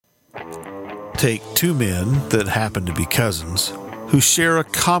Take two men that happen to be cousins who share a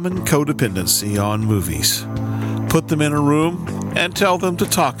common codependency on movies. Put them in a room and tell them to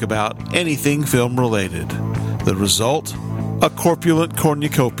talk about anything film-related. The result? A corpulent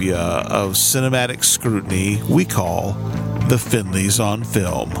cornucopia of cinematic scrutiny we call the Finleys on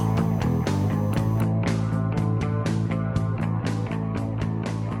Film.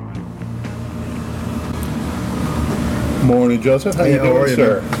 Morning, Joseph. How you doing, are you,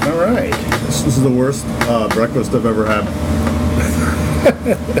 sir? All right. This is the worst breakfast I've ever had.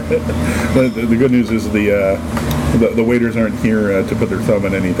 The good news is the waiters aren't here to put their thumb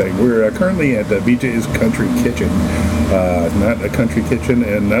in anything. We're currently at BJ's Country Kitchen. Not a country kitchen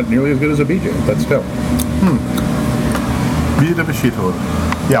and not nearly as good as a BJ, but still. Bit of a shithole.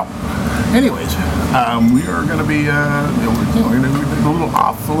 Yeah. Anyways, we are going to be we're going to be a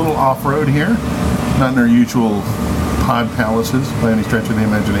little off road here. Not in our usual pod palaces by any stretch of the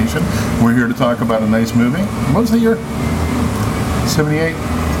imagination. We're here to talk about a nice movie. What was the year? 78?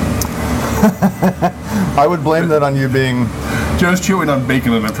 I would blame that on you being... Joe's chewing on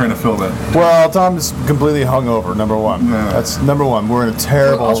bacon and I'm trying to fill that. Well, Tom's completely hungover, number one. Yeah. That's number one. We're in a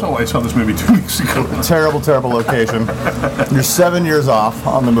terrible... Also, I saw this movie 2 weeks ago. terrible location. You're 7 years off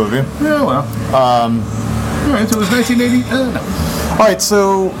on the movie. Yeah, well. All right, so it was 1980. No. All right,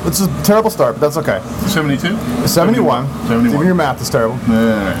 so it's a terrible start, but that's okay. 72? 71. 71. Even your math is terrible.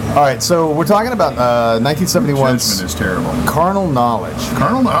 Yeah. All right, so we're talking about 1971's Judgment is terrible. Carnal Knowledge.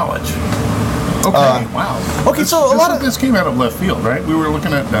 Carnal Knowledge. Okay, wow. Okay, so a lot of this came out of left field, right? We were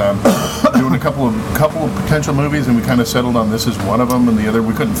looking at doing a couple of potential movies, and we kind of settled on this as one of them, and the other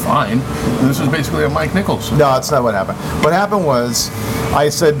we couldn't find. And this was basically a Mike Nichols. No, that's not what happened. What happened was, I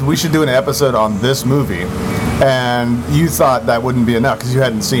said we should do an episode on this movie, and you thought that wouldn't be enough because you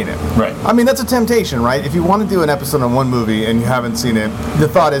hadn't seen it. Right. I mean, that's a temptation, right? If you want to do an episode on one movie and you haven't seen it, the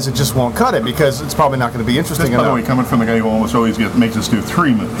thought is it just won't cut it because it's probably not going to be interesting That's, by enough. the way, coming from the guy who almost always makes us do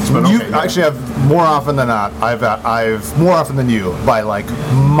 3 movies. But You okay, actually have more often than not. I've more often than you by like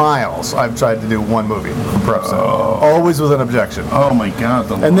miles. I've tried to do one movie from Pro Set, always with an objection. Oh my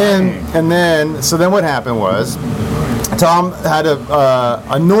God! And then what happened was, Tom had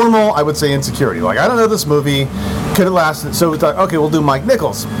a normal, I would say, insecurity. Like, I don't know this movie, could have lasted. So we thought, okay, we'll do Mike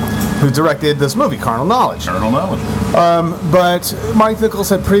Nichols, who directed this movie, Carnal Knowledge. Carnal Knowledge. But Mike Nichols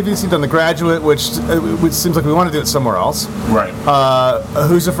had previously done The Graduate, which seems like we want to do it somewhere else. Right.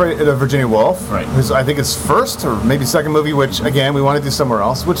 Who's Afraid of Virginia Woolf? Right. Who's, I think, his first or maybe second movie, which, again, we want to do somewhere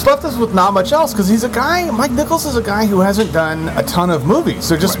else, which left us with not much else, because he's a guy, Mike Nichols is a guy who hasn't done a ton of movies.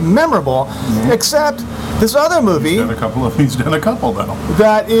 They're just memorable, except this other movie. He's done a couple, though.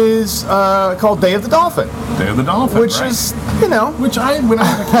 That is called Day of the Dolphin. Day of the Dolphin, which right. is, you know. Which when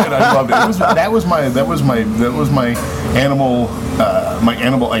I was a kid, I loved it. That was my animal,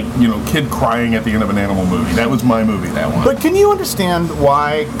 kid crying at the end of an animal movie. That was my movie, that one. But can you understand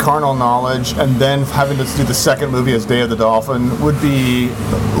why Carnal Knowledge and then having to do the second movie as Day of the Dolphin would be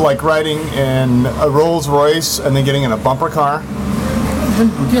like riding in a Rolls Royce and then getting in a bumper car?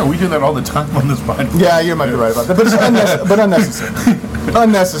 Yeah, we do that all the time on this podcast. Yeah, you might be right about that, but it's unnecessary.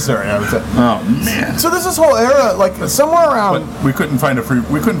 Unnecessary, I would say. Oh man! So there's this whole era, like somewhere around. But we couldn't find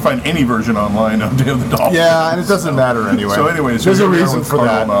any version online of Day of the Dolphin. Yeah, and it doesn't matter anyway. So anyways, there's a reason for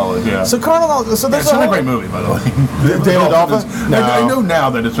that. Knowledge, yeah. So Carnal Knowledge. So there's it's not a great movie, by the way. Day of the Dolphin. No. I know now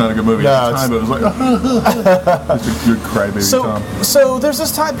that it's not a good movie. At the time, it was like, it's a good crybaby, Tom. So there's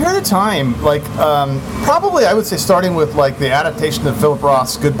this period of time, like probably I would say starting with like the adaptation of Philip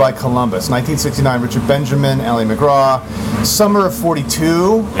Roth's Goodbye Columbus, 1969, Richard Benjamin, Ally McGraw, summer of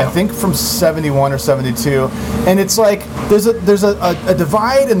 '42, I think from 71 or 72, and it's like there's a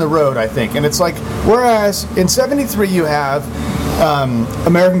divide in the road, I think, and it's like whereas in '73 you have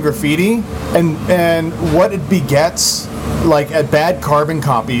American Graffiti and what it begets. Like at bad carbon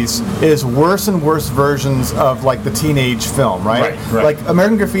copies is worse and worse versions of like the teenage film, right? Right. Like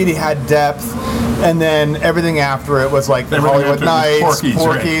American Graffiti had depth, and then everything after it was like the Hollywood Nights,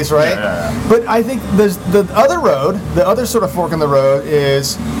 Porky's, right? Yeah. But I think there's the other road, the other sort of fork in the road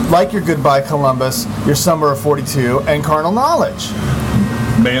is like your Goodbye Columbus, your Summer of '42, and Carnal Knowledge.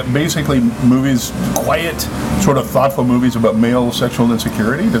 Basically, movies, quiet, sort of thoughtful movies about male sexual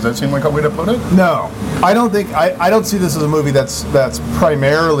insecurity. Does that seem like a way to put it? No, I don't think I don't see this as a movie that's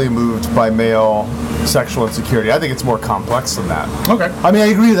primarily moved by male sexual insecurity. I think it's more complex than that. Okay. I mean, I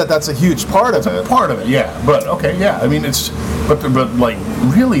agree that that's a huge part of it. Part of it, yeah. But okay, yeah. I mean, but like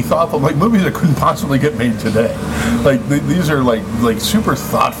really thoughtful, like movies that couldn't possibly get made today. Like these are like super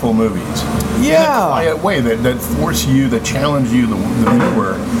thoughtful movies. Yeah. In a quiet way that force you, that challenge you, the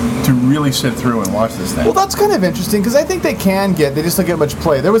viewer, to really sit through and watch this thing. Well, that's kind of interesting because I think they just don't get much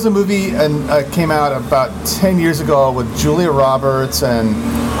play. There was a movie and came out about 10 years ago with Julia Roberts and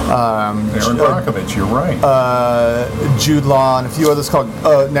Aaron Brockovich, you're right. Jude Law and a few others called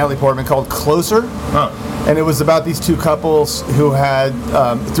Natalie Portman, called Closer. Huh. And it was about these two couples who had,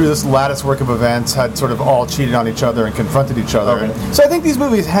 through this lattice work of events, had sort of all cheated on each other and confronted each other. Okay. So I think these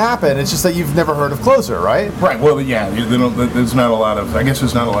movies happen. It's just that you've never heard of Closer, right? Right. Well, yeah. There's not a lot of. I guess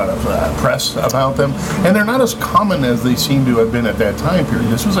there's not a lot of press about them, and they're not as common as they seem to have been at that time period.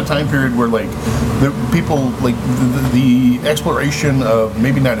 This was a time period where, like, the people, like, the exploration of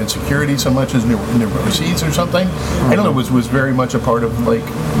maybe not insecurity so much as neuroses or something. I don't know. Was very much a part of, like,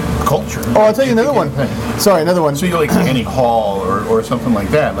 culture. Oh, I'll tell you another one. Sorry, another one. So you like Annie Hall or something like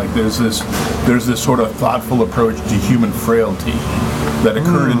that. Like there's this sort of thoughtful approach to human frailty that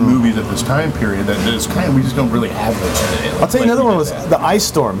occurred in movies at this time period that is kind of, we just don't really have that today. I'll tell you another one was The Ice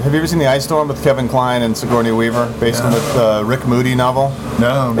Storm. Have you ever seen The Ice Storm with Kevin Kline and Sigourney Weaver, based on the Rick Moody novel?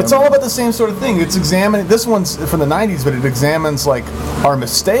 No. It's all about the same sort of thing. It's examining, this one's from the 90s, but it examines like our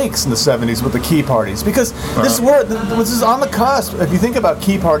mistakes in the 70s with the Key Parties. Because this is on the cusp. If you think about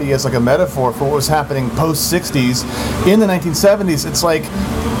Key Party as like a metaphor for what was happening post-60s, in the 1970s, it's like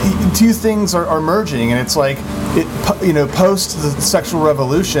two things are merging, and it's like, post the sexual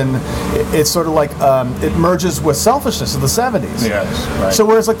revolution, it's sort of like it merges with selfishness of the 70s. Yes, right. So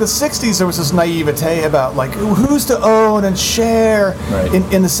whereas like the 60s, there was this naivete about like who's to own and share. Right.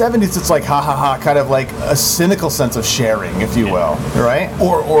 In the 70s, it's like ha ha ha, kind of like a cynical sense of sharing, if you will, right?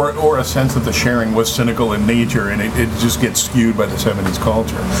 Or a sense that the sharing was cynical in nature, and it just gets skewed by the 70s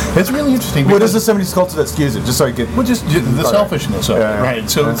culture. It's really interesting. What is the 70s culture that skews it? Just so I get. Well, just the selfishness of it, right?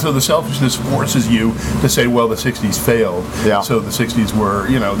 So the selfishness forces you to say, well, the 60s failed. Yeah. So the 60s were,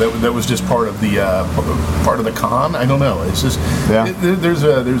 that was just part of the con. I don't know. It's just there's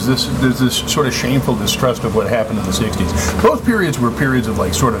this sort of shameful distrust of what happened in the 60s. Both periods were periods of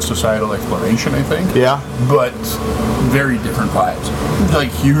like sort of societal exploration, I think. Yeah. But very different vibes, like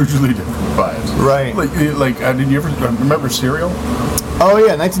hugely different vibes. Right. Like did you ever remember Serial? Oh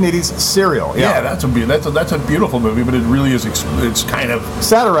yeah, 1980s Serial. Yeah, that's a beautiful movie, but it really is. It's kind of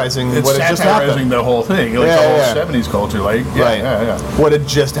satirizing what had just happened. The whole thing, like the whole 70s culture, like what had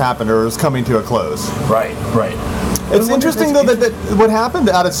just happened or was coming to a close. Right. It's interesting though that what happened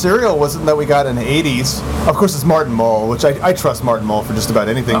out of Serial wasn't that we got in the 80s. Of course, it's Martin Mull, which I trust Martin Mull for just about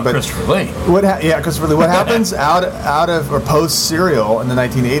anything. But Christopher Lee. Christopher Lee. What happens out of or post Serial in the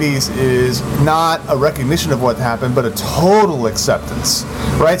 1980s is not a recognition of what happened, but a total acceptance.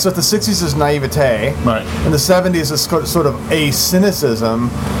 Right. So if the 60s is naivete, right, and the 70s is sort of a cynicism.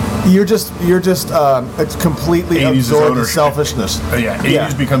 You're just it's completely absorbed in selfishness.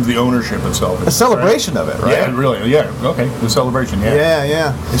 80s becomes the ownership of selfishness. A celebration of it, right? Yeah, really. Yeah, okay. The celebration,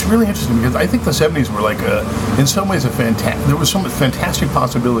 Yeah. It's really interesting because I think the 70s were like in some ways there was some fantastic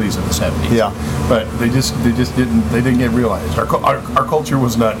possibilities in the 70s. Yeah. But they just didn't get realized. Our culture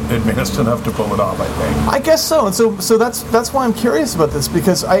was not advanced enough to pull it off, I think. I guess so. And so that's why I'm curious about this,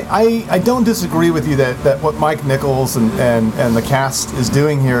 because I don't disagree with you that what Mike Nichols and the cast is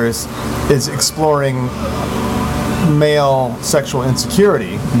doing here is exploring male sexual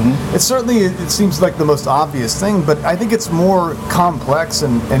insecurity. Mm-hmm. It seems like the most obvious thing, but I think it's more complex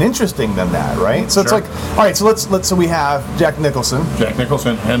and interesting than that, right? So It's like, all right, so we have Jack Nicholson,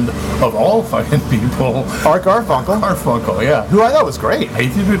 and of all fucking people, Art Garfunkel, yeah, who I thought was great. He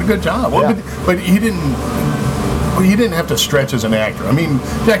did a good job. Well, but he didn't have to stretch as an actor. I mean,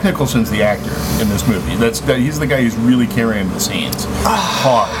 Jack Nicholson's the actor in this movie. He's the guy who's really carrying the scenes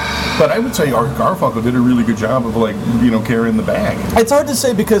hard. But I would say Art Garfunkel did a really good job of carrying the bag. It's hard to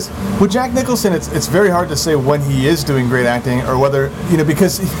say because with Jack Nicholson, it's very hard to say when he is doing great acting or whether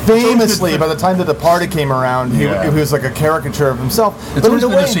because famously by the time The Departed came around, he was like a caricature of himself. It's always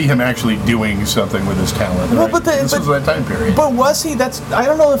good to see him actually doing something with his talent. Well, right? This was that time period. But was he? I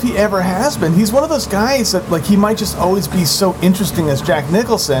don't know if he ever has been. He's one of those guys that he might just always be so interesting as Jack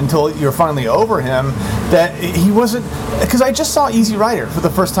Nicholson until you're finally over him that he wasn't. Because I just saw Easy Rider for the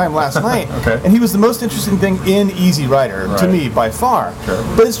first time last night, okay. And he was the most interesting thing in Easy Rider to me by far. Sure.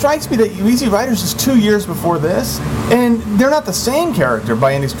 But it strikes me that Easy Rider's just 2 years before this, and they're not the same character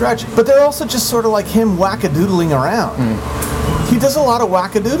by any stretch, but they're also just sort of like him wackadoodling around. He does a lot of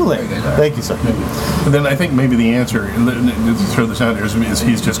wackadoodling. Thank you, sir. And then I think maybe the answer, and to throw this out there, is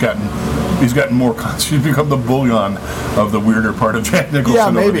he's gotten more. He's become the bouillon of the weirder part of Jack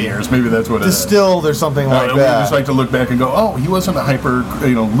Nicholson over the years. Maybe that's what it is. Distilled or something like that. We just like to look back and go, oh, he wasn't a hyper,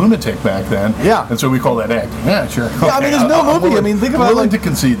 lunatic back then. Yeah. And so we call that acting. Yeah, sure. Yeah, I mean, there's no movie. I mean, think about it. Willing to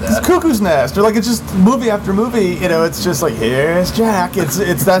concede that. It's Cuckoo's Nest, or like it's just movie after movie. It's just like, here's Jack.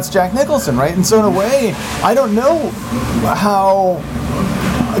 That's Jack Nicholson, right? And so in a way, I don't know how.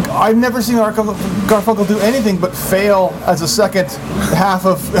 I've never seen Garfunkel do anything but fail as a second half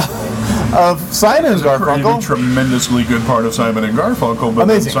of Simon and Garfunkel. A tremendously good part of Simon and Garfunkel, but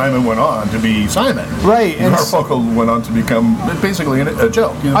then Simon went on to be Simon. Right. And Garfunkel went on to become basically a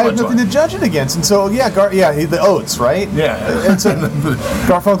joke. I have nothing to judge it against, and so the Oates, right? Yeah. And so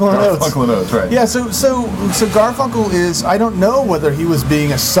Garfunkel and Oates. Garfunkel and Oates, right? Yeah. So Garfunkel is, I don't know whether he was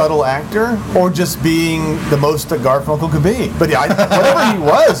being a subtle actor or just being the most that Garfunkel could be, but whatever he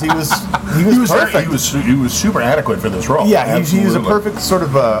was perfect. He was super adequate for this role. Yeah, he was a perfect sort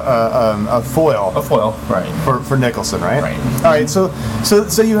of a foil. A foil, right? For Nicholson, right? Right. All right. So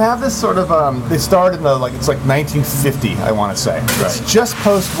you have this sort of they start in it's like 1950, I want to say. Right. It's just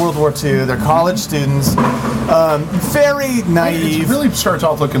post World War II. They're college students, very naive. It really starts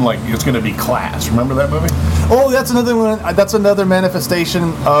off looking like it's going to be Class. Remember that movie? Oh, that's another one. That's another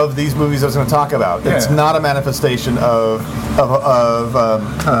manifestation of these movies I was going to talk about. Yeah. It's not a manifestation of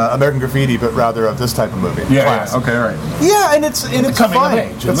American Graffiti, but rather of this type of movie. Yeah. Class. Yeah. Okay. All right. Yeah, and it's coming fun. of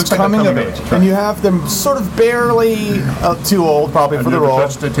age. It's coming of age, right. And you have them sort of barely too old, probably for the role.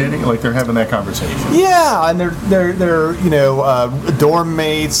 Like they're having that conversation. Yeah, and they're dorm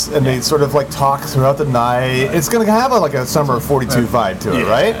mates, and they sort of like talk throughout the night. It's going to have a Summer of 42 vibe to it,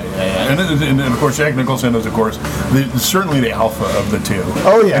 right? Yeah. And of course, Jack Nicholson is, of course, certainly the alpha of the two.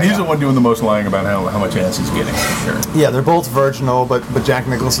 Oh yeah, and he's the one doing the most lying about how much ass he's getting. For sure. Yeah, they're both virginal, but Jack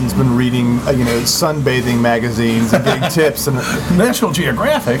Nicholson's been reading sunbathing magazines and getting tips and National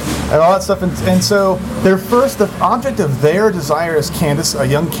Geographic and all that stuff. And so the object of their desire is a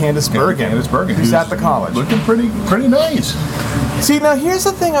young Candice Bergen. Candice Bergen, who's at the college, looking pretty nice. See, now here's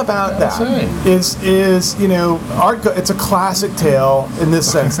the thing about that is Art. It's a classic tale in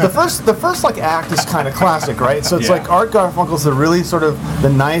this sense. The first act is kind of classic, right? So it's like Art Garfunkel's the really sort of the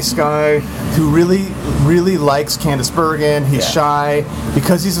nice guy who really likes Candice Bergen. He's shy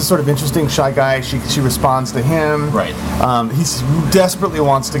because he's a sort of interesting shy guy. She responds to him. Right. He desperately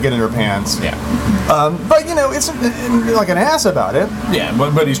wants to get in her pants. Yeah. But isn't like an ass about it. Yeah,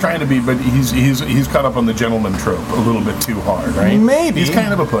 but he's trying to be. But he's caught up on the gentleman trope a little bit too hard, right? Maybe he's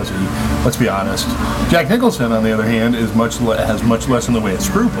kind of a pussy. Let's be honest. Jack Nicholson, on the other hand, has much less in the way of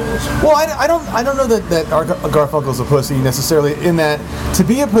scruples. Well, I don't know that Garfunkel's a pussy necessarily. In that, to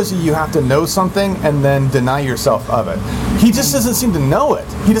be a pussy, you have to know something and then deny yourself of it. He just doesn't seem to know it.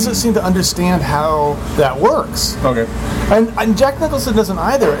 He doesn't seem to understand how that works. Okay. And Jack Nicholson doesn't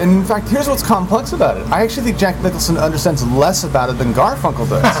either. And in fact, here's what's complex about it. I actually think Jack Nicholson understands less about it than Garfunkel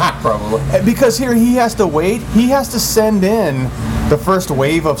does. Probably. Because here he has to wait. He has to send in the first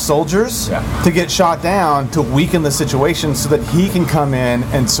wave of soldiers to get shot down to weaken the situation so that he can come in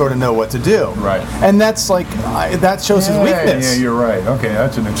and sort of know what to do. Right. And that's that shows his weakness. Yeah, you're right. Okay,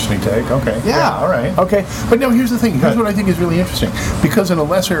 that's an interesting take. Okay. Yeah. All right. Okay. But now here's the thing. Here's what I think is really interesting. Because in a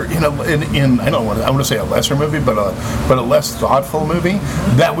lesser, I want to say a lesser movie, but a less thoughtful movie,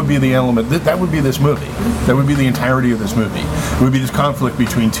 that would be the element. That would be this movie. That would be the entirety of this movie. It would be this conflict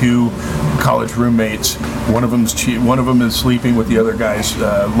between two college roommates. One of them is sleeping with the other guy's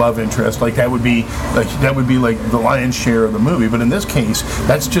love interest. Like that would be like the lion's share of the movie. But in this case,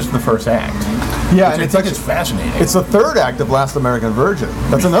 that's just the first act. Yeah, and it's fascinating. It's the third act of Last American Virgin.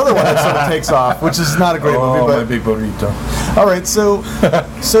 That's another one that sort of takes off, which is not a great movie. But my big burrito. All right,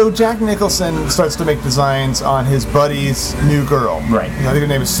 so Jack Nicholson starts to make designs on his buddy's new girl. Right. I think her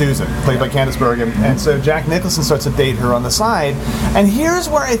name is Susan, played by Candice Bergen. And so Jack Nicholson starts to date her on the side. And here's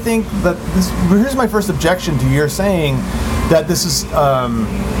where I think here's my first objection to your saying that this is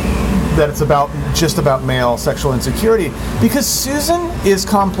that it's just about male sexual insecurity, because Susan is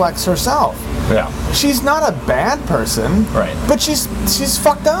complex herself. Yeah. She's not a bad person, right? But she's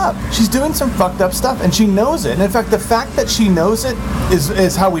fucked up. She's doing some fucked up stuff, and she knows it. And in fact, the fact that she knows it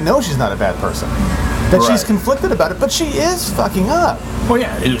is how we know she's not a bad person. That she's conflicted about it, but she is fucking up. Well,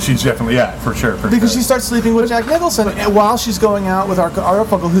 yeah, she's definitely, for sure. Because she starts sleeping with Jack Nicholson while she's going out with Art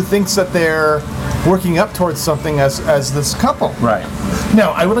Garfunkel, who thinks that they're working up towards something as this couple. Right.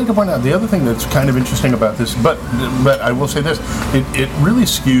 Now, I would like to point out the other thing that's kind of interesting about this, but I will say this, it really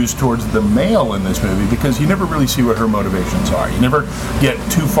skews towards the male in this movie because you never really see what her motivations are. You never get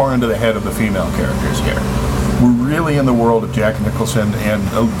too far into the head of the female characters here. were really in the world of Jack Nicholson and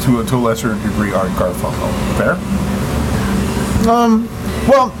to a lesser degree Art Garfunkel. Fair?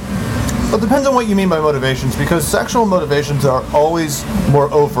 Well, it depends on what you mean by motivations, because sexual motivations are always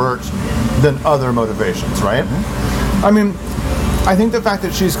more overt than other motivations, right? I mean, I think the fact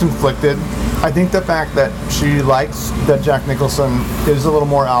that she's conflicted, I think the fact that she likes that Jack Nicholson is a little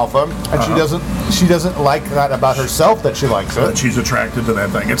more alpha, and she doesn't like that about herself, that she likes That it. she's attracted to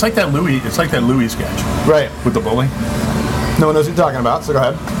that thing. It's like that Louis sketch. Right. With the bully. No one knows what you're talking about, so go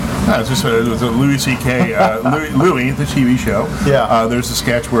ahead. No, it's just it was a Louis C.K. Louis, the TV show. Yeah. There's a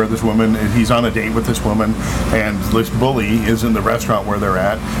sketch where this woman, he's on a date with this woman, and this bully is in the restaurant where they're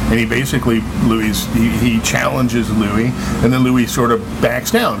at, and he basically, he challenges Louis, and then Louis sort of backs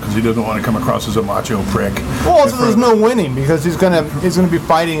down because he doesn't want to come across as a macho prick. Well, also there's no winning, because he's gonna be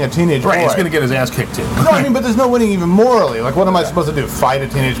fighting a teenage boy. Right, he's going to get his ass kicked too. No, I mean, but there's no winning even morally. Like, what am I supposed to do? Fight a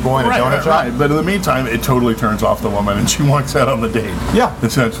teenage boy in a donut shop? Right. But in the meantime, it totally turns off the woman, and she walks out on the date. Yeah.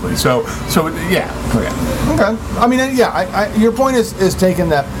 Essentially. So yeah. Okay. I mean, yeah. Your point is taken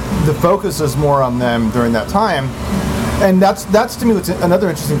that the focus is more on them during that time, and that's to me what's another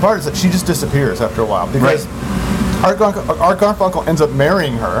interesting part is that she just disappears after a while, because Art Garfunkel ends up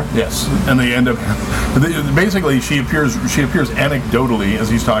marrying her. Yes, and they end up basically she appears anecdotally as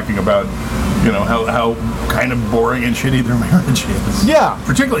he's talking about, you know, how kind of boring and shitty their marriage is. Yeah.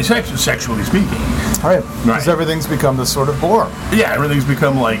 Particularly sexually speaking. Right. Because everything's become this sort of bore. Yeah, everything's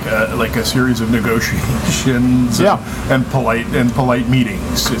become like a series of negotiations and polite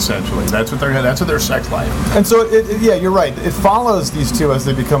meetings. Essentially, that's what their sex life. And so, you're right. It follows these two as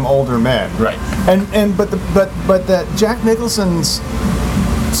they become older men. Right. But that Jack Nicholson's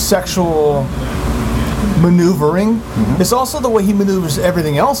sexual maneuvering is also the way he maneuvers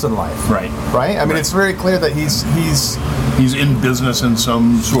everything else in life. Right. Right. I mean, it's very clear that he's in business in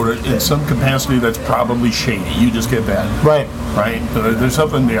some capacity that's probably shady. You just get that. Right. Right. There's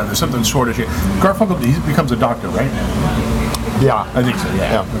something sort of shady. Garfunkel, he becomes a doctor, right? Yeah. I think so.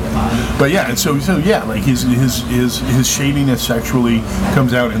 Yeah. But yeah, and so like his shadiness sexually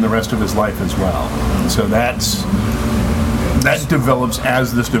comes out in the rest of his life as well. So that develops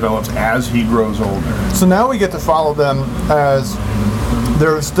as he grows older. So now we get to follow them as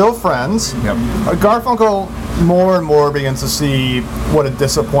they're still friends. Yep. Garfunkel more and more begins to see what a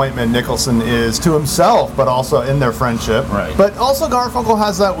disappointment Nicholson is to himself, but also in their friendship. Right. But also Garfunkel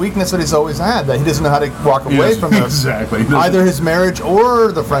has that weakness that he's always had, that he doesn't know how to walk away from this. Exactly. Either his marriage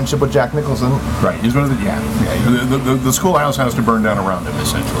or the friendship with Jack Nicholson. Right. He's one of the schoolhouse has to burn down around him,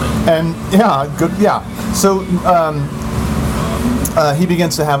 essentially. And so he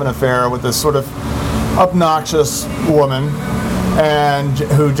begins to have an affair with this sort of obnoxious woman, and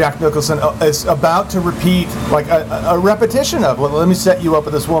who Jack Nicholson is about to repeat, like a repetition of. Well, let me set you up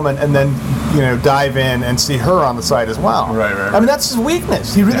with this woman, and then dive in and see her on the side as well. Right. I mean, that's his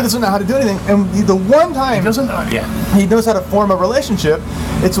weakness. He really doesn't know how to do anything, and the one time he doesn't know. Yeah. He knows how to form a relationship.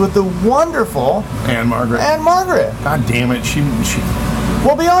 It's with the wonderful Anne Margaret. God damn it, she.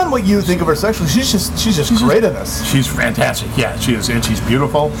 Well, beyond what you think of her sexually, she's just great in this. She's fantastic. Yeah, she is, and she's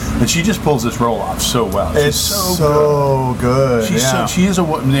beautiful, and she just pulls this role off so well. It's so good. She is a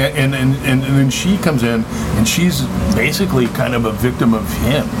woman, and then she comes in, and she's basically kind of a victim of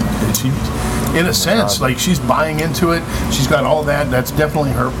him. In a sense, like she's buying into it. She's got all that. That's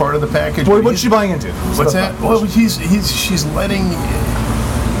definitely her part of the package. Well, what's she buying into? What's that? Well, she's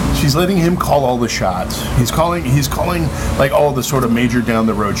letting him call all the shots. He's calling like all the sort of major down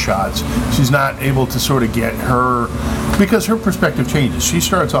the road shots. She's not able to sort of get her, because her perspective changes. She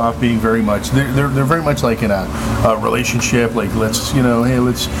starts off being very much they're very much like in a relationship, like let's be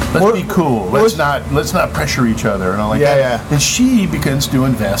cool. Let's not pressure each other and all like that. Yeah. And she begins to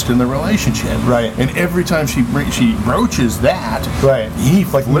invest in the relationship. Right. And every time she broaches that, right, he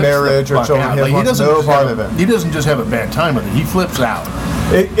like flips marriage the or fuck children. out. Like, he doesn't no part of it. He doesn't just have a bad time with it. He flips out.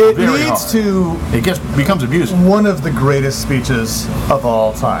 It leads to becomes abusive. One of the greatest speeches of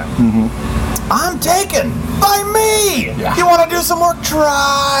all time. I'm taken by me. Yeah. You want to do some work?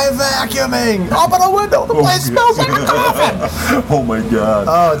 Try vacuuming. Open a window. The place smells like a coffin. Oh my God.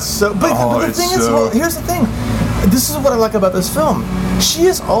 Oh, it's so. But the thing is, here's the thing. This is what I like about this film. She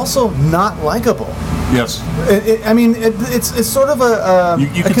is also not likable. Yes. It's sort of a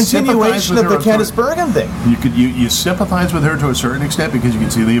continuation of the Candice Bergen thing. You sympathize with her to a certain extent because you can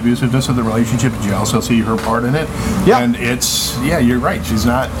see the abusiveness of the relationship, but you also see her part in it. Yeah. And you're right. This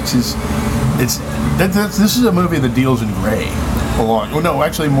is a movie that deals in gray. More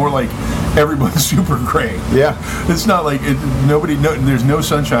like everyone's super great. Yeah. It's not like there's no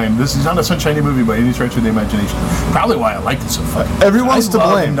sunshine. This is not a sunshiny movie by any stretch of the imagination. Probably why I liked it so fucking much. Everyone's to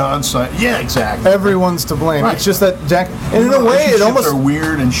blame. Yeah, exactly. Everyone's to blame. Right. It's just that Jack, and in a way, it almost are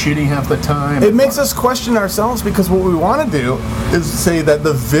weird and shitty half the time. it makes us question ourselves, because what we want to do is say that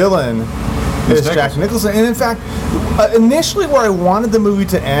the villain is Jack Nicholson. And in fact, initially where I wanted the movie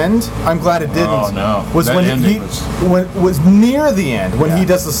to end, I'm glad it didn't. Oh no! Was that when was near the end when he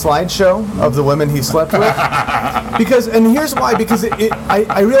does the slideshow of the women he slept with. Because, and here's why, because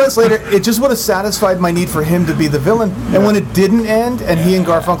I realized later it just would have satisfied my need for him to be the villain. And when it didn't end, and he and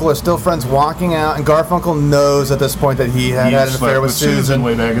Garfunkel are still friends walking out, and Garfunkel knows at this point that he had an affair with Susan.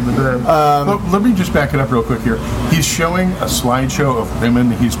 Way back in the day. Let me just back it up real quick here. He's showing a slideshow of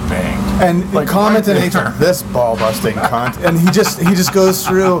women he's banged. And commenting this ball busting cunt, and he just goes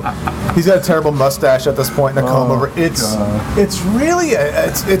through. He's got a terrible mustache at this point and a comb over. It's really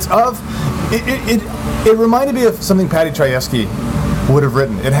it reminded me of something Patty Chayefsky would have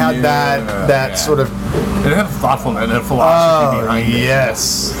written. It had that sort of. It had thoughtfulness and philosophy behind it.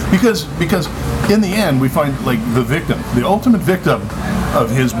 Yes. Because in the end we find like the victim, the ultimate victim of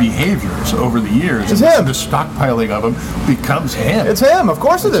his behaviors over the years, it's him. The stockpiling of him becomes him. It's him, of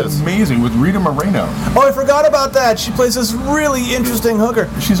course it is. It's amazing with Rita Moreno. Oh, I forgot about that. She plays this really interesting hooker.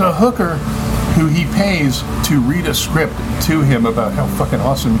 She's a hooker who he pays to read a script to him about how fucking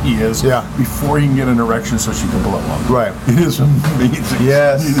awesome he is before he can get an erection so she can blow him. Right. It is amazing.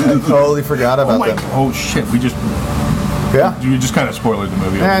 Yes, I totally forgot about that. Oh shit, we just... Yeah. You just kind of spoiled the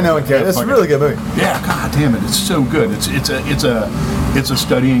movie. No one cares. It's a really good movie. Yeah, god damn it, it's so good. It's a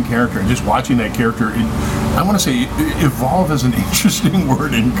study in character, and just watching that character, I want to say evolve is an interesting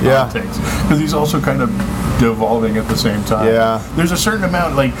word in context, because he's also kind of devolving at the same time. Yeah. There's a certain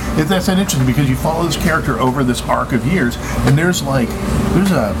amount, that's interesting, because you follow this character over this arc of years, and there's a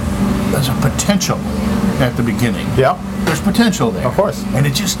potential at the beginning. Yeah. There's potential there. Of course. And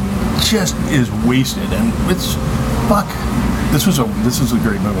it just is wasted, and it's fuck. This was a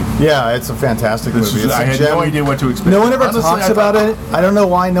great movie. Yeah, it's a fantastic movie. I had no idea what to expect. No one ever talks about it. I don't know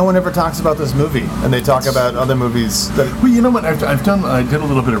why no one ever talks about this movie, and they talk about other movies. Well, you know what? I did a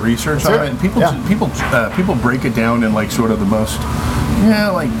little bit of research on it, and people break it down in like sort of the most,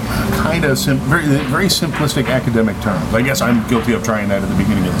 kind of very, very simplistic academic terms. I guess I'm guilty of trying that at the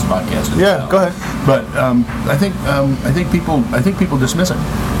beginning of this podcast. Go ahead. But I think people dismiss it.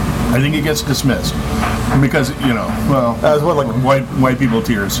 I think it gets dismissed because white people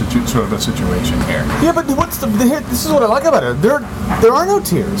tears sort of a situation here. Yeah, but this is what I like about it. There are no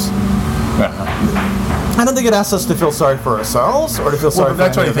tears. I don't think it asks us to feel sorry for ourselves or to feel sorry for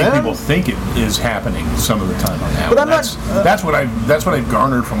that's what I think them. people think it is happening some of the time on that. But that's what I've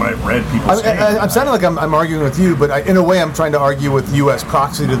garnered from what I've read people say. I'm sounding like I'm arguing with you, but in a way I'm trying to argue with you as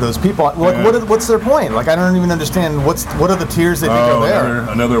proxy to those people. What's their point? Like, I don't even understand what are the tears they think are there.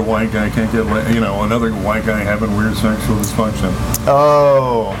 Another white guy can't get another white guy having weird sexual dysfunction.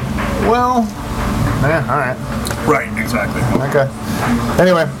 Oh, well, all right. Right, exactly. Okay.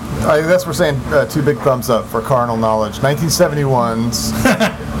 Anyway, I guess we're saying 2 big thumbs up for Carnal Knowledge. 1971's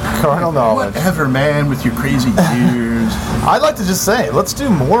Carnal Knowledge. Whatever, man, with your crazy ears. I'd like to just say, let's do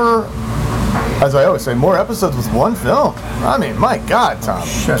more, as I always say, more episodes with one film. I mean, my God, Tom.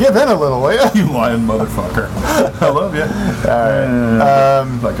 Give in a little, will you? You lying motherfucker. I love you. All right.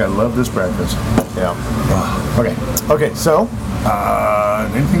 Like I love this breakfast. Yeah. Okay, so...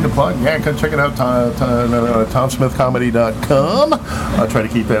 anything to plug? Yeah, come check it out, TomSmithComedy.com. I'll try to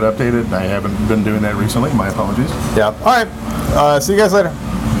keep that updated. I haven't been doing that recently. My apologies. Yeah. All right. See you guys later.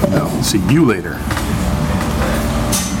 No, see you later.